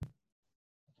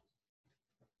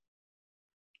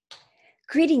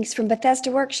Greetings from Bethesda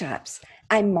Workshops.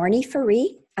 I'm Marnie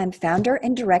Faree. I'm founder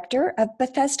and director of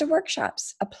Bethesda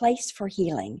Workshops, a place for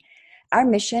healing. Our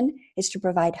mission is to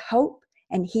provide hope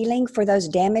and healing for those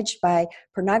damaged by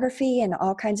pornography and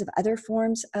all kinds of other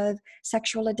forms of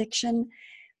sexual addiction.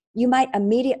 You might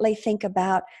immediately think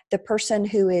about the person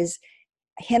who is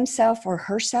himself or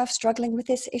herself struggling with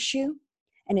this issue.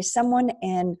 And as someone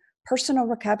in personal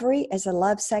recovery as a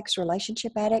love, sex,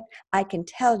 relationship addict, I can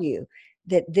tell you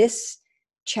that this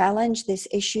challenge, this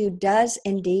issue does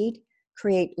indeed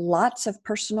create lots of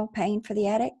personal pain for the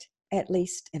addict, at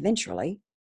least eventually.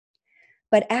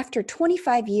 But after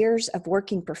 25 years of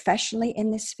working professionally in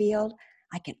this field,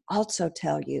 I can also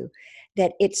tell you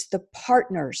that it's the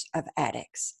partners of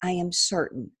addicts, I am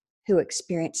certain, who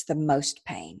experience the most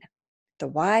pain. The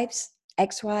wives,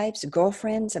 ex-wives,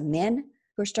 girlfriends of men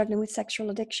who are struggling with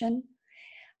sexual addiction.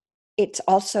 It's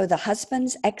also the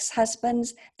husbands,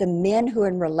 ex-husbands, the men who are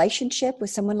in relationship with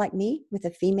someone like me, with a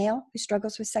female who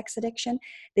struggles with sex addiction.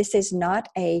 This is not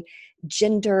a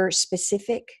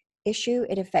gender-specific issue.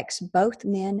 It affects both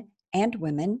men and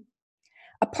women.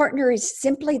 A partner is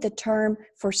simply the term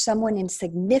for someone in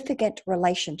significant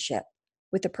relationship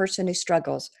with a person who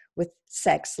struggles with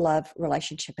sex, love,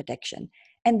 relationship addiction.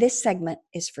 And this segment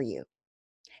is for you.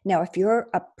 Now, if you're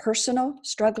a personal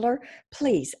struggler,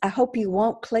 please, I hope you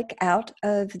won't click out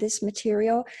of this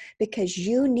material because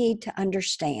you need to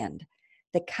understand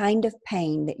the kind of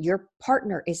pain that your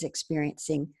partner is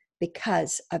experiencing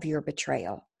because of your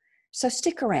betrayal. So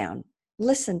stick around,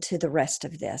 listen to the rest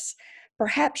of this.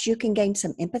 Perhaps you can gain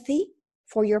some empathy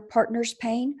for your partner's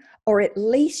pain, or at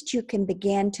least you can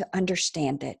begin to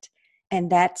understand it. And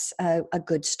that's a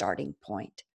good starting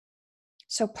point.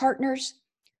 So partners,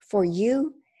 for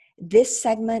you, this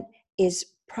segment is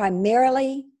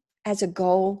primarily as a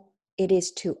goal, it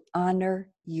is to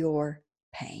honor your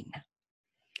pain.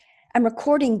 I'm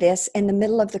recording this in the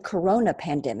middle of the corona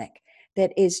pandemic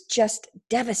that is just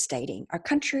devastating our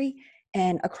country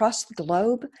and across the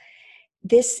globe.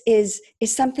 This is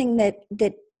something that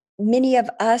many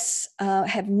of us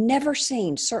have never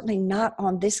seen, certainly not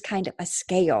on this kind of a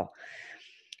scale.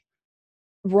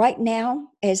 Right now,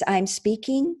 as I'm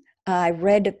speaking, I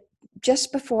read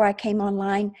just before I came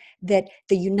online that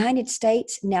the United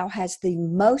States now has the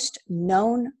most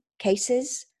known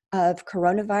cases of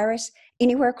coronavirus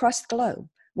anywhere across the globe.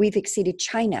 We've exceeded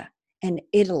China and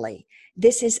Italy.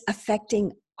 This is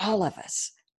affecting all of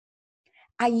us.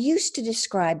 I used to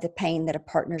describe the pain that a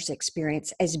partner's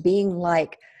experience as being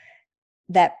like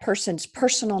that person's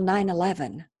personal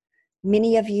 9/11.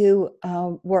 Many of you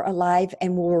were alive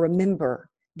and will remember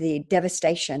the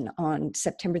devastation on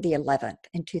September the 11th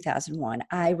in 2001.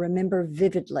 I remember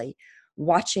vividly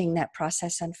watching that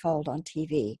process unfold on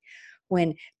TV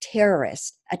when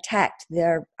terrorists attacked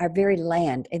our very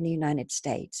land in the United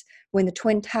States, when the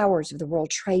Twin Towers of the World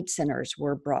Trade Centers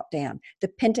were brought down, the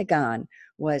Pentagon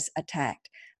was attacked,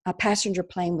 a passenger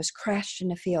plane was crashed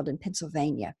in a field in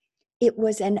Pennsylvania. It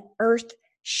was an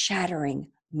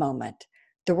earth-shattering moment.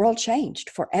 The world changed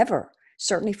forever,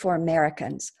 certainly for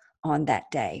Americans on that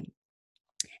day.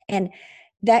 And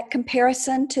that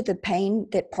comparison to the pain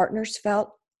that partners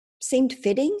felt seemed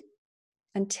fitting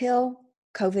until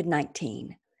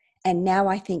COVID-19. And now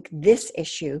I think this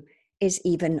issue is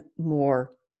even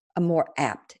a more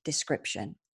apt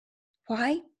description.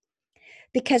 Why?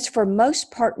 Because for most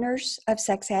partners of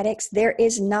sex addicts, there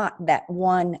is not that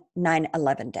one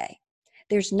 9/11 day.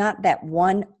 There's not that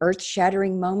one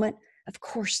earth-shattering moment. Of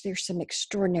course, there's some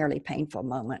extraordinarily painful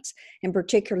moments, and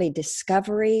particularly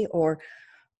discovery or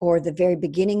the very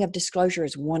beginning of disclosure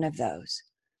is one of those.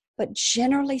 But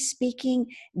generally speaking,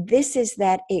 this is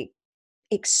that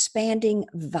expanding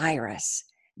virus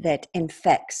that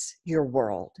infects your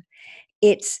world.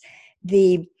 It's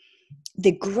the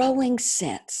growing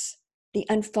sense, the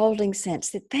unfolding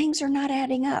sense that things are not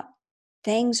adding up.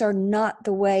 Things are not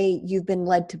the way you've been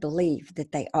led to believe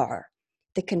that they are.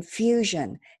 The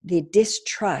confusion, the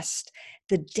distrust,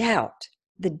 the doubt,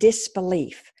 the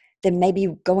disbelief, then maybe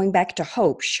going back to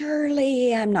hope.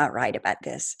 Surely I'm not right about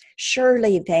this.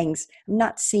 Surely I'm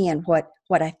not seeing what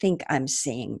I think I'm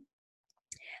seeing.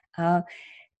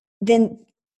 Then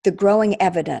the growing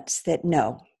evidence that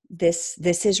no, this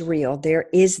is real. There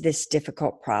is this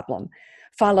difficult problem,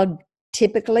 followed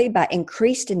typically by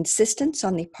increased insistence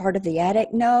on the part of the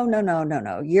addict. No.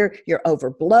 You're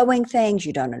overblowing things.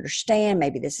 You don't understand.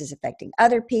 Maybe this is affecting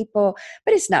other people,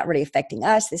 but it's not really affecting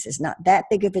us. This is not that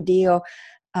big of a deal.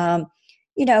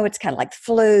 It's kind of like the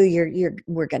flu.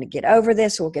 We're going to get over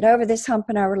this. We'll get over this hump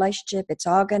in our relationship. It's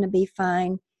all going to be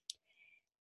fine.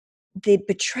 The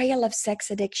betrayal of sex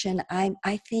addiction,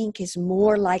 I think, is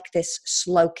more like this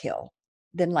slow kill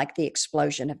than like the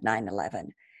explosion of 9/11.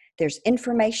 There's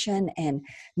information and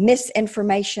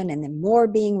misinformation and then more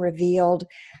being revealed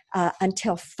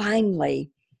until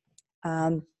finally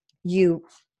you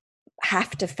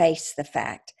have to face the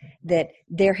fact that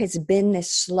there has been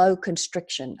this slow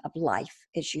constriction of life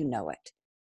as you know it,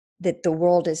 that the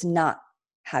world is not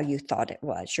how you thought it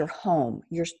was. Your home,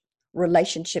 your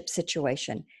relationship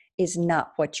situation is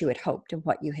not what you had hoped and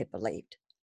what you had believed.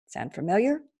 Sound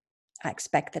familiar? I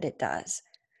expect that it does.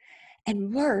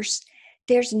 And worse,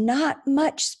 there's not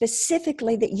much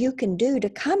specifically that you can do to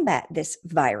combat this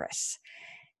virus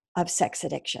of sex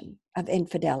addiction, of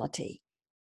infidelity.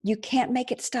 You can't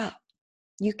make it stop.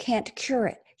 You can't cure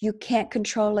it. You can't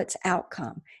control its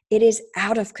outcome. It is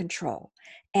out of control.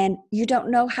 And you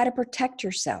don't know how to protect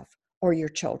yourself or your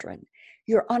children.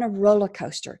 You're on a roller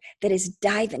coaster that is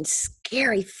diving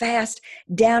scary fast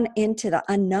down into the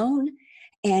unknown,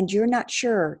 and you're not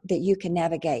sure that you can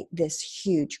navigate this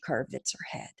huge curve that's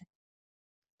ahead.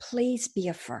 Please be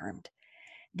affirmed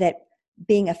that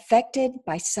being affected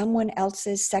by someone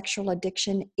else's sexual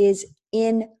addiction is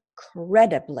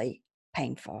incredibly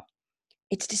painful.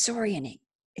 It's disorienting.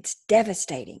 It's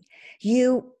devastating.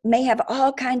 You may have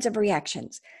all kinds of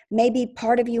reactions. Maybe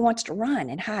part of you wants to run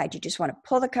and hide. You just want to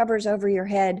pull the covers over your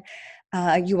head.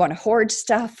 You want to hoard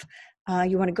stuff.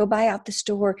 You want to go buy out the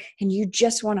store, and you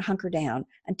just want to hunker down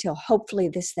until hopefully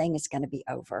this thing is going to be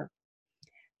over.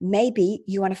 Maybe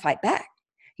you want to fight back.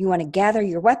 You want to gather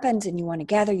your weapons, and you want to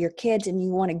gather your kids, and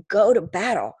you want to go to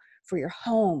battle for your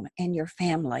home and your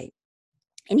family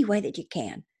any way that you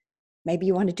can. Maybe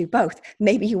you want to do both.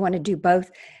 Maybe you want to do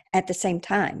both at the same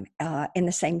time, in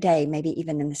the same day, maybe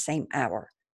even in the same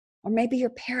hour. Or maybe you're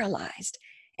paralyzed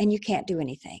and you can't do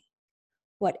anything.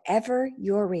 Whatever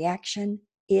your reaction,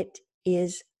 it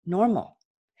is normal.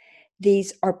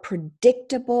 These are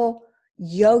predictable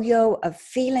yo-yo of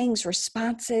feelings,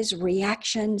 responses,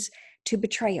 reactions to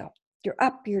betrayal. You're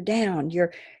up, you're down,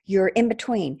 you're in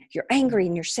between. You're angry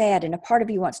and you're sad, and a part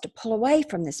of you wants to pull away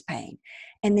from this pain.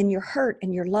 And then you're hurt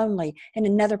and you're lonely, and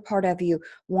another part of you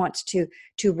wants to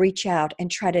reach out and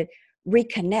try to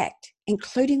reconnect,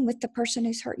 including with the person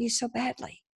who's hurt you so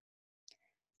badly.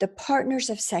 The partners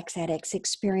of sex addicts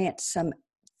experience some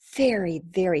very,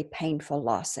 very painful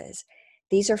losses.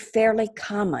 These are fairly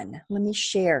common. Let me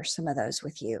share some of those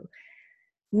with you.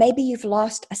 Maybe you've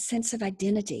lost a sense of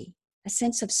identity, a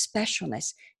sense of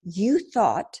specialness. You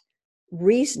thought,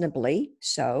 reasonably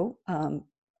so,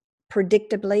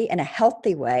 predictably, in a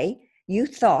healthy way, you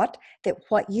thought that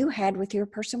what you had with your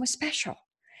person was special,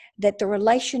 that the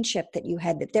relationship that you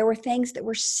had, that there were things that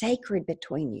were sacred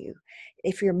between you.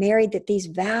 If you're married, that these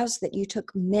vows that you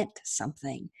took meant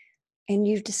something, and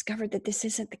you've discovered that this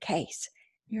isn't the case.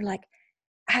 You're like,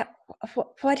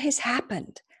 what has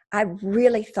happened? I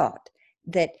really thought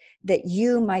that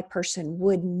you, my person,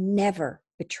 would never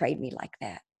betray me like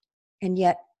that. And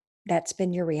yet that's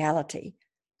been your reality.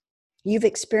 You've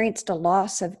experienced a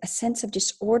loss of a sense of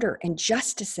just order and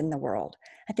justice in the world.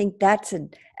 I think that's an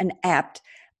apt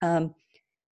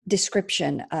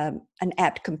description, an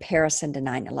apt comparison to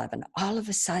 9/11. All of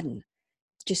a sudden,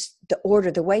 just the order,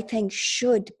 the way things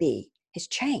should be, has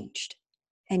changed.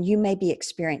 And you may be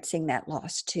experiencing that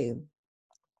loss too.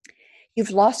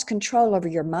 You've lost control over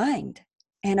your mind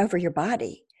and over your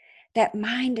body. That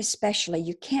mind especially,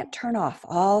 you can't turn off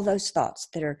all those thoughts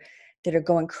that are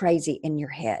going crazy in your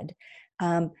head.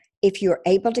 If you're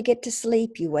able to get to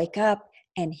sleep, you wake up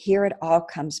and here it all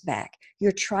comes back.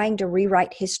 You're trying to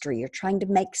rewrite history. You're trying to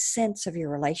make sense of your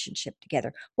relationship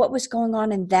together. What was going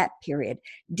on in that period?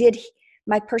 Did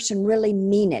my person really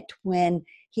mean it when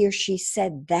he or she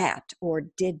said that or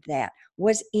did that?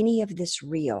 Was any of this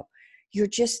real? You're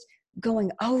just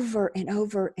going over and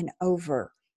over and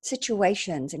over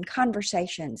situations and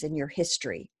conversations in your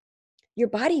history. Your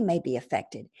body may be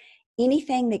affected.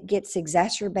 Anything that gets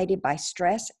exacerbated by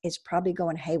stress is probably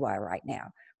going haywire right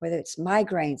now, whether it's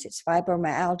migraines, it's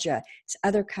fibromyalgia, it's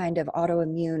other kind of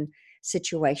autoimmune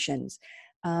situations.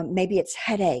 Maybe it's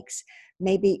headaches.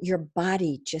 Maybe your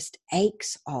body just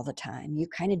aches all the time. You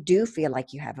kind of do feel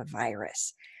like you have a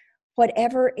virus.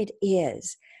 Whatever it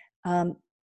is,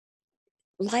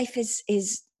 life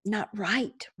is not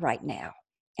right now,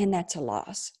 and that's a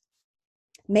loss.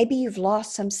 Maybe you've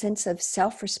lost some sense of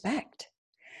self-respect.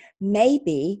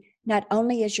 Maybe not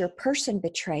only has your person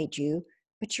betrayed you,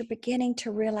 but you're beginning to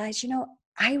realize,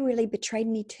 I really betrayed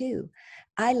me too.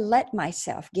 I let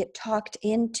myself get talked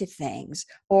into things,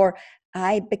 or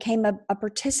I became a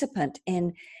participant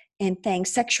in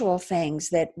things, sexual things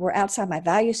that were outside my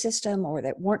value system or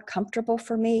that weren't comfortable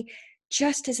for me,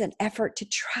 just as an effort to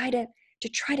try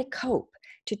to cope,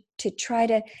 to try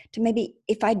to maybe,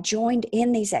 if I joined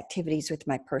in these activities with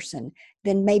my person,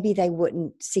 then maybe they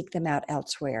wouldn't seek them out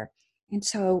elsewhere. And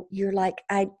so you're like,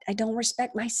 I don't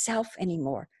respect myself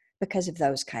anymore because of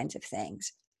those kinds of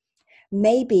things.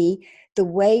 Maybe the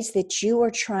ways that you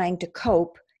are trying to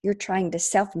cope, you're trying to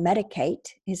self-medicate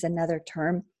is another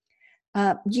term,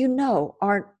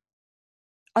 aren't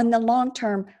on the long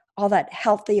term all that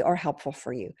healthy or helpful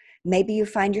for you. Maybe you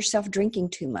find yourself drinking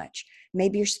too much.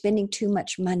 Maybe you're spending too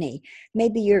much money.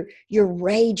 Maybe you're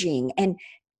raging,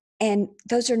 and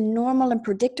those are normal and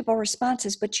predictable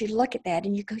responses, but you look at that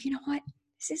and you go, you know what?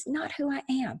 This is not who I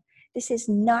am. This is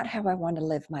not how I want to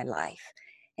live my life.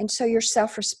 And so your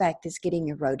self-respect is getting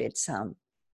eroded some.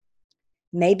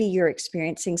 Maybe you're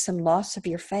experiencing some loss of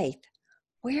your faith.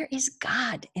 Where is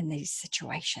God in this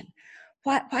situation?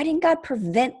 Why didn't God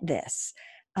prevent this?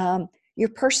 Your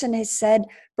person has said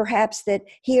perhaps that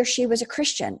he or she was a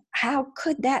Christian. How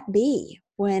could that be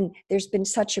when there's been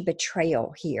such a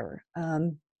betrayal here?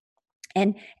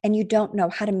 And you don't know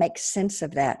how to make sense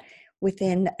of that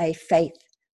within a faith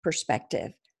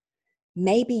perspective.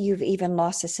 Maybe you've even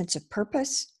lost a sense of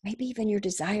purpose, maybe even your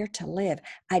desire to live.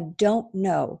 I don't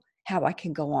know how I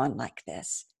can go on like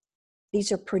this.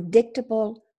 These are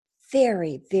predictable,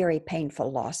 very, very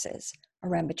painful losses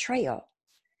around betrayal.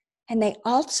 And they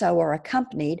also are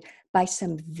accompanied by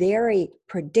some very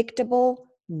predictable,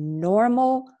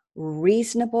 normal,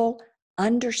 reasonable,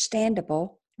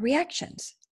 understandable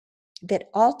reactions that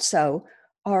also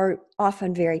are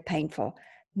often very painful.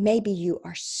 Maybe you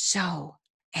are so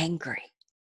angry.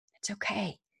 It's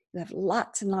okay. You have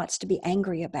lots and lots to be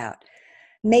angry about.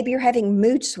 Maybe you're having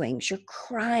mood swings. You're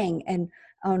crying and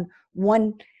on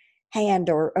one hand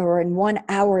or in 1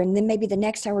 hour, and then maybe the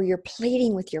next hour you're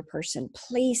pleading with your person,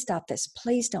 please stop this,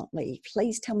 please don't leave,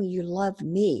 please tell me you love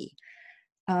me.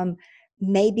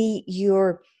 Maybe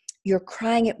you're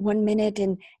crying at 1 minute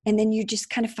and then you just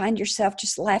kind of find yourself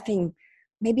just laughing,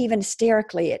 maybe even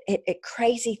hysterically at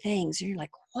crazy things, and you're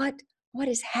like, what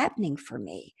is happening for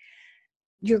me?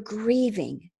 You're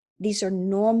grieving. These are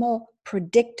normal,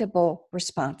 predictable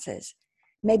responses.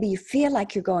 Maybe you feel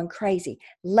like you're going crazy.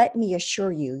 Let me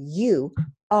assure you, you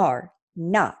are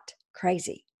not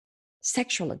crazy.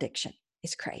 Sexual addiction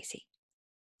is crazy.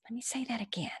 Let me say that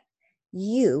again.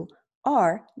 You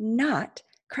are not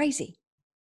crazy.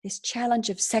 This challenge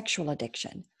of sexual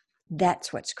addiction,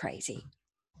 that's what's crazy.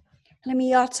 Let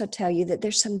me also tell you that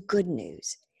there's some good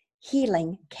news.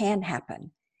 Healing can happen.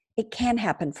 It can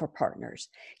happen for partners.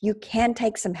 You can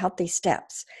take some healthy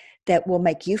steps that will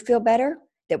make you feel better,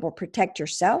 that will protect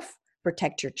yourself,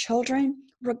 protect your children,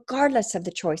 regardless of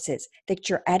the choices that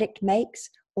your addict makes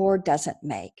or doesn't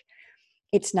make.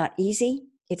 It's not easy.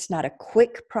 It's not a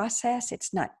quick process.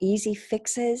 It's not easy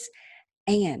fixes.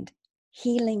 And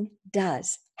healing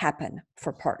does happen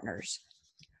for partners.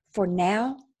 For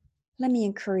now, let me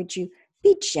encourage you,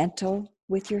 be gentle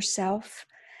with yourself.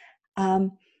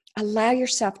 Allow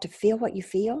yourself to feel what you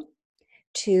feel,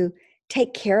 to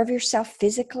take care of yourself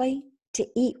physically, to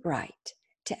eat right,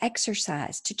 to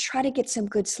exercise, to try to get some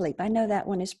good sleep. I know that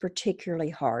one is particularly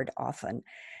hard often.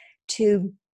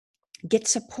 To get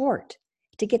support,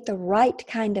 to get the right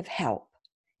kind of help.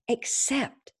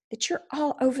 Accept that you're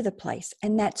all over the place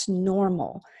and that's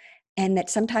normal, and that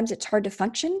sometimes it's hard to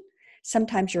function.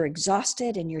 Sometimes you're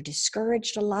exhausted and you're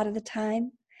discouraged a lot of the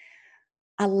time.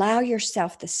 Allow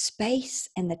yourself the space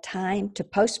and the time to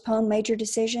postpone major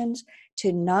decisions,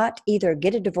 to not either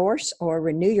get a divorce or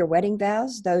renew your wedding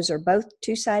vows. Those are both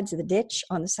two sides of the ditch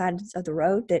on the sides of the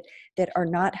road that are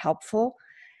not helpful.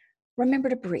 Remember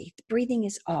to breathe. Breathing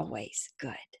is always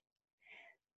good.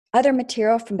 Other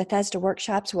material from Bethesda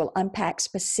Workshops will unpack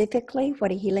specifically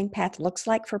what a healing path looks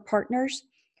like for partners.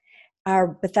 Our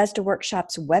Bethesda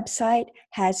Workshops website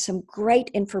has some great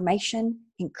information,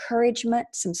 encouragement,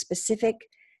 some specific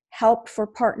help for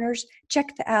partners. Check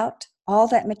out all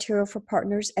that material for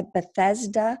partners at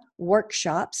Bethesda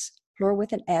Workshops, plural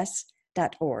with an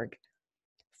S.org.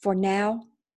 For now,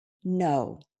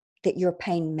 know that your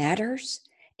pain matters.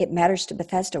 It matters to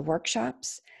Bethesda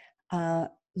Workshops.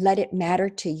 Let it matter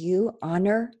to you.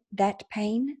 Honor that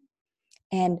pain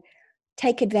and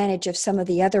take advantage of some of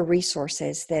the other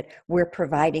resources that we're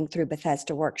providing through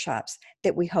Bethesda Workshops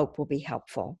that we hope will be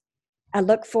helpful. I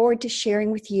look forward to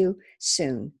sharing with you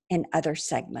soon in other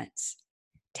segments.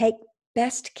 Take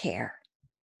best care,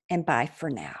 and bye for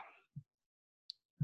now.